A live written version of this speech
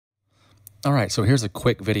All right, so here's a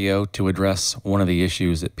quick video to address one of the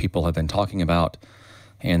issues that people have been talking about,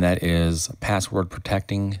 and that is password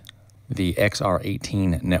protecting the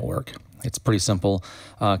XR18 network. It's pretty simple.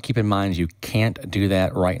 Keep in mind you can't do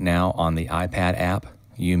that right now on the iPad app.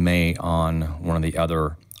 You may on one of the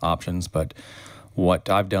other options, but what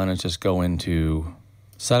I've done is just go into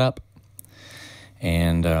Setup,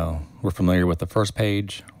 and we're familiar with the first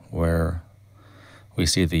page where we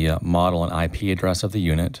see the model and IP address of the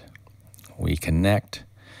unit. We connect,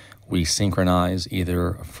 we synchronize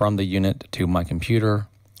either from the unit to my computer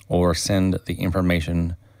or send the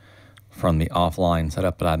information from the offline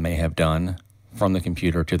setup that I may have done from the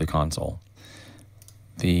computer to the console.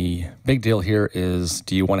 The big deal here is,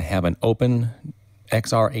 do you want to have an open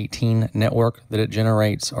XR18 network that it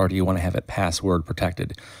generates, or do you want to have it password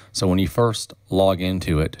protected? So when you first log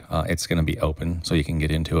into it, it's going to be open, so you can get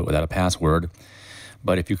into it without a password.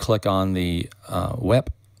 But if you click on the WEP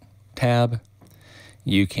tab,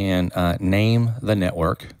 you can name the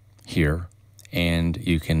network here, and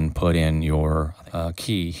you can put in your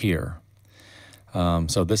key here.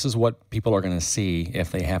 So this is what people are going to see if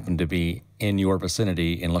they happen to be in your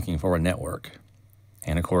vicinity and looking for a network.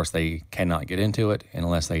 And of course, they cannot get into it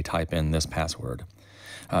unless they type in this password.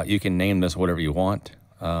 You can name this whatever you want.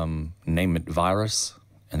 Name it virus,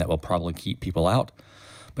 and that will probably keep people out.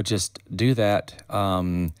 But just do that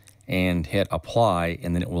and hit apply,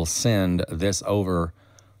 and then it will send this over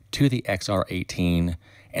to the XR18,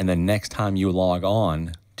 and the next time you log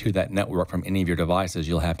on to that network from any of your devices,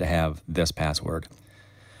 you'll have to have this password.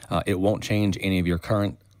 It won't change any of your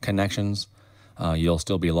current connections. You'll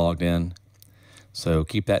still be logged in. So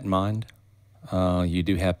keep that in mind. You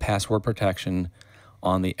do have password protection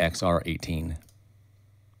on the XR18.